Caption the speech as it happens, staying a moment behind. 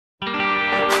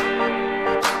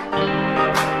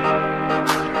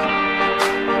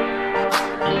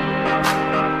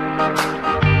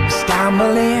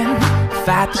tumbling,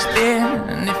 fight the spin,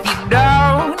 and if you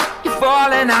don't, you're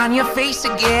falling on your face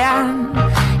again.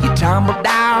 You tumble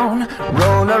down,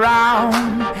 roll around,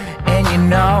 and you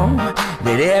know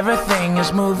that everything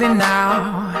is moving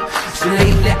now. So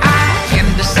lately I can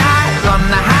decide on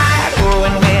the high, oh,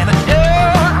 and when I do,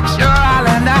 I'm sure I'll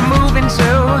end up moving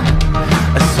to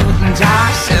a suit and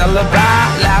tie,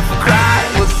 celebrate, laugh or cry.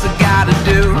 What's I gotta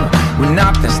do when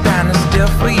nothing's standing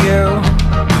still for you?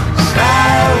 So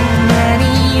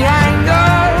many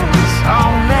angles, so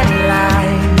many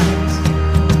lights,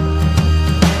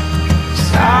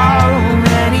 so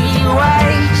many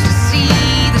ways to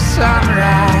see the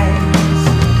sunrise.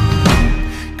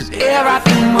 'Cause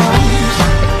everything moves,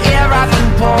 everything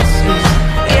pulses,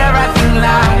 everything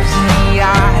lies in the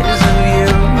eyes of you.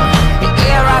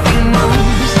 Everything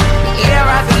moves,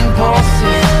 everything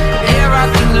pulses,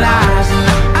 everything lies in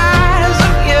the eyes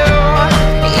of you.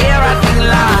 Everything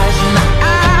lies in the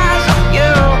eyes of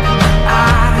you,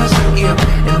 eyes of you,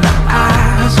 in the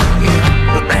eyes of you.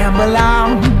 We'll ramble on,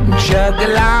 chug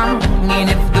along, and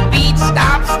if the beat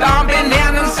stops stomping,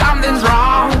 then something's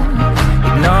wrong.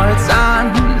 Ignore it's on,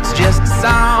 it's just a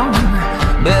song,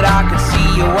 but I could see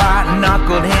your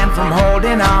white-knuckled hand from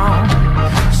holding on.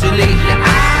 So lately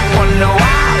I wonder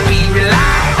why we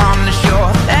rely on the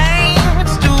sure thing.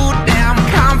 It's too damn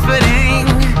comforting.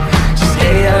 So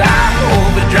stay alive,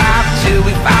 overdrive till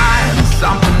we find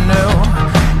something new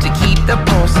to keep the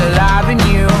pulse alive in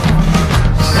you.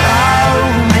 So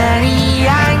many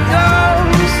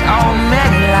angles, so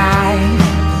many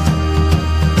lights,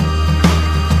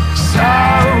 so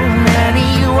many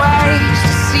ways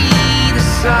to see the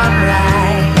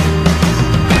sunrise.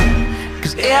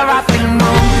 'Cause everything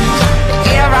moves,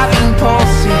 everything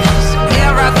pulses,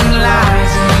 everything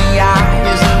lies in the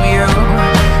eyes of you.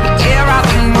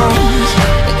 Everything moves,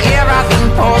 everything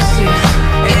pulses,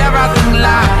 everything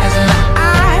lies in the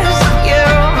eyes of you.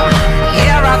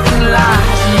 Everything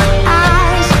lies in the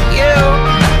eyes of you,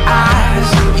 eyes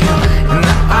of you, in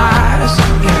the eyes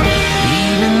of you.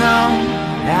 Even though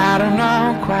I don't know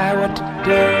quite what to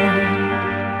do,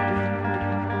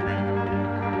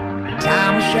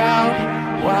 time will show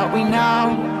what we know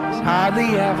is hardly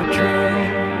ever true.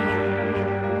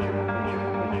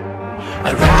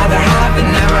 I'd rather have than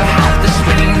never have the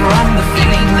spinning wrong, the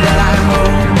feeling that I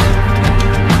move.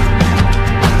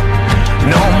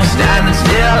 No more standing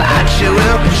still at your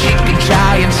will, but you can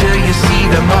try until you see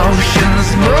the motions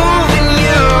moving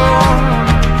you.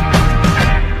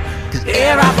 'Cause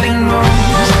everything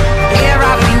moves,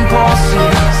 everything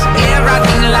pulses,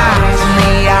 everything lies in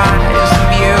the eyes of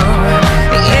you.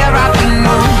 Everything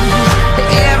moves,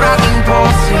 everything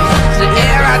pulses,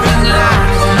 everything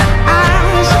lies in the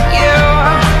eyes of you.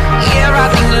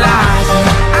 Everything lies in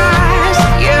the eyes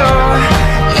of you.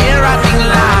 Everything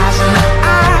lies in the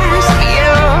eyes of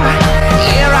you.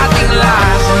 Everything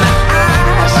lies in the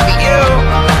eyes of you.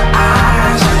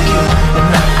 Eyes of you, in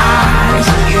the eyes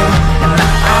of you, in the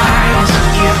eyes of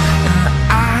you, in the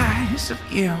eyes of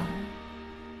you.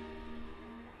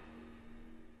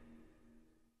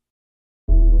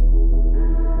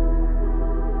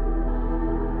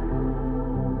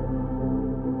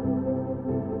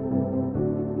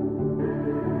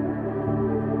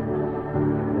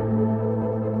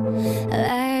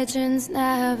 Legends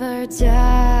never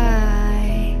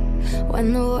die when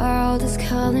the world is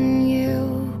calling you.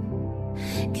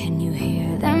 Can you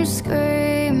hear them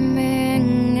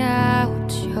screaming out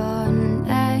your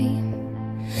name?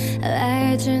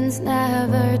 Legends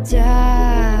never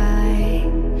die,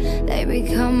 they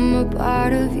become a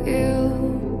part of you.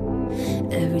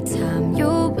 Every time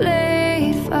you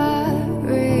bleed for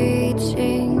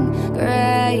reaching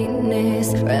greatness,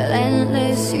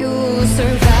 relentless, you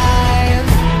survive.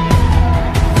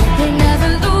 They never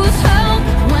lose hope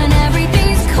when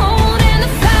everything's cold and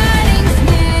the fighting's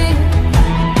near.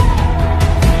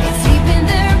 It's deep in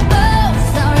their bones,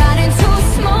 they'll rot into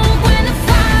smoke when the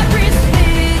fire is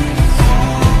fierce.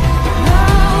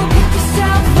 Oh, pick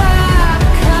yourself up,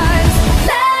 'cause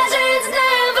legends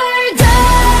never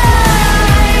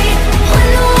die when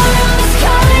the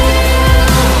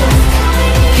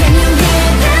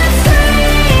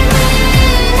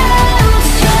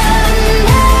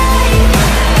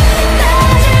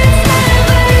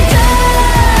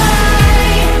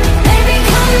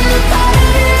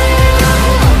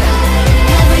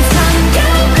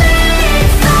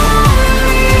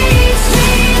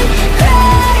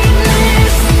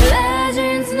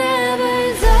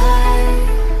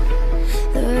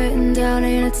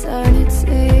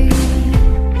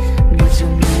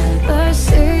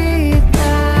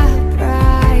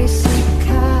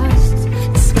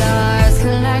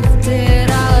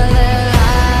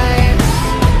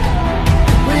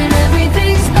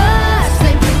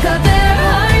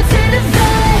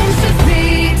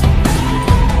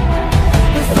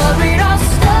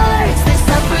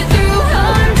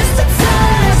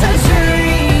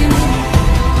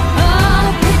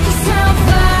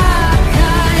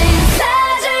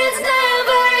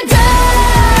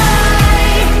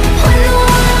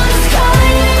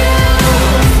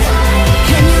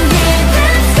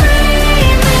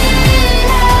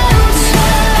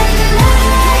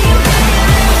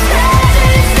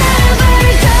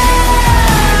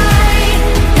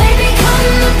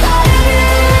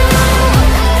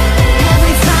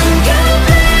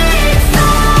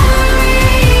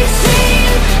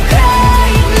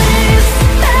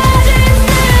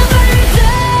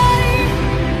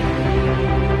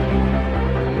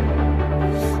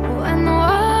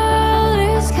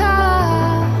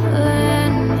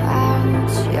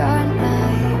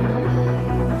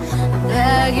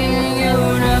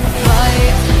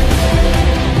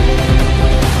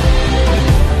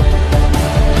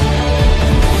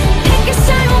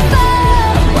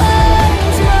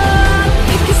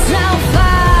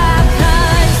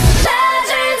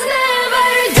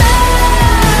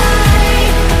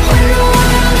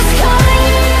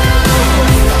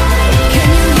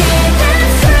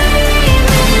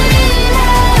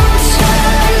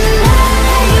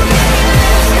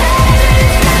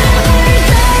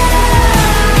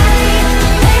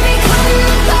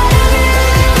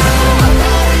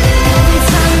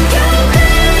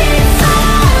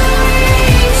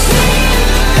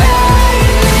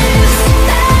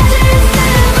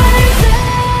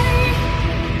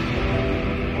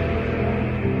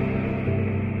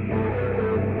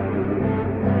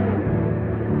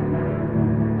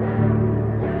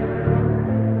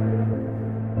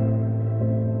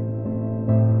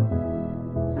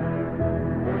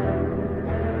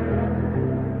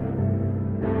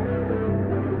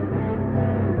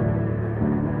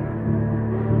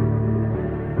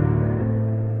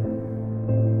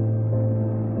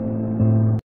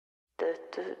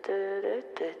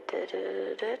Some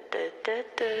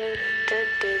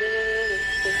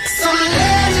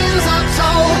legends are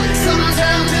told, some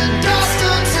turn to dust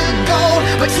or to gold,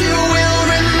 but you will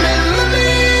remember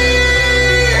me,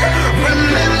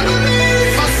 remember me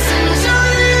for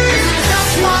centuries.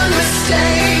 Just one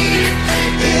mistake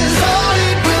is all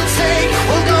it will take.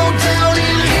 We'll go down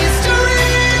in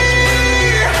history.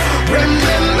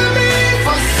 Remember me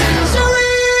for centuries.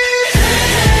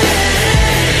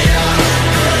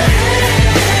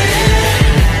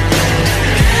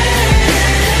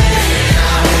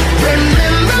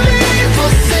 Remember me for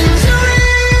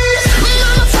centuries.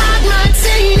 Mama tied my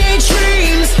teenage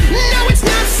dreams. No, it's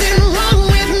nothing wrong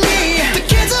with me. The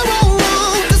kids are all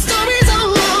wrong, the stories are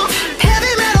wrong.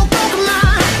 Heavy metal broke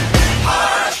my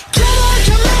heart.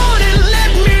 Come on and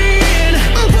let me in.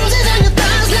 Bruises on your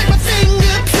thighs like my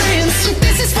fingerprints.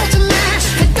 This is supposed to match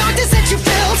the darkness that you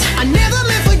felt. I never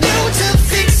meant for you to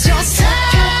fix yourself.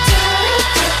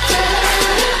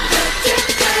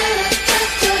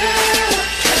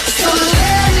 Some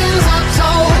legends are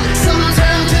told, some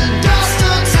turn to dust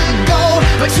or to gold,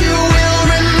 but you will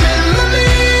remember me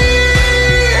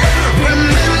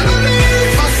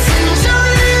for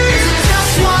centuries.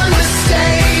 Just one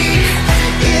mistake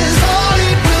is all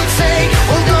it will take.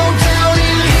 We'll go down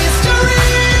in history.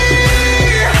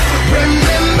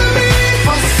 Remember me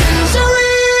for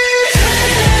centuries.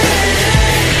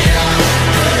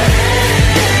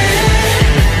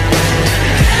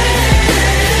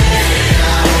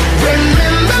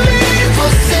 Remember me for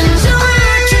centuries.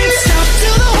 I can't stop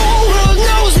till the whole world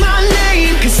knows my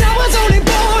name, 'cause I was only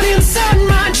born inside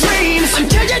my dreams.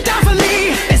 Until you die for me,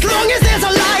 as long as there's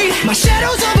a light, my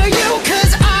shadow's over you,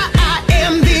 'cause I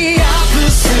am the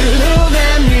opposite of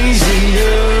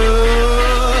amnesia.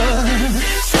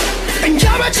 And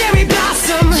you're a cherry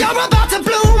blossom, you're a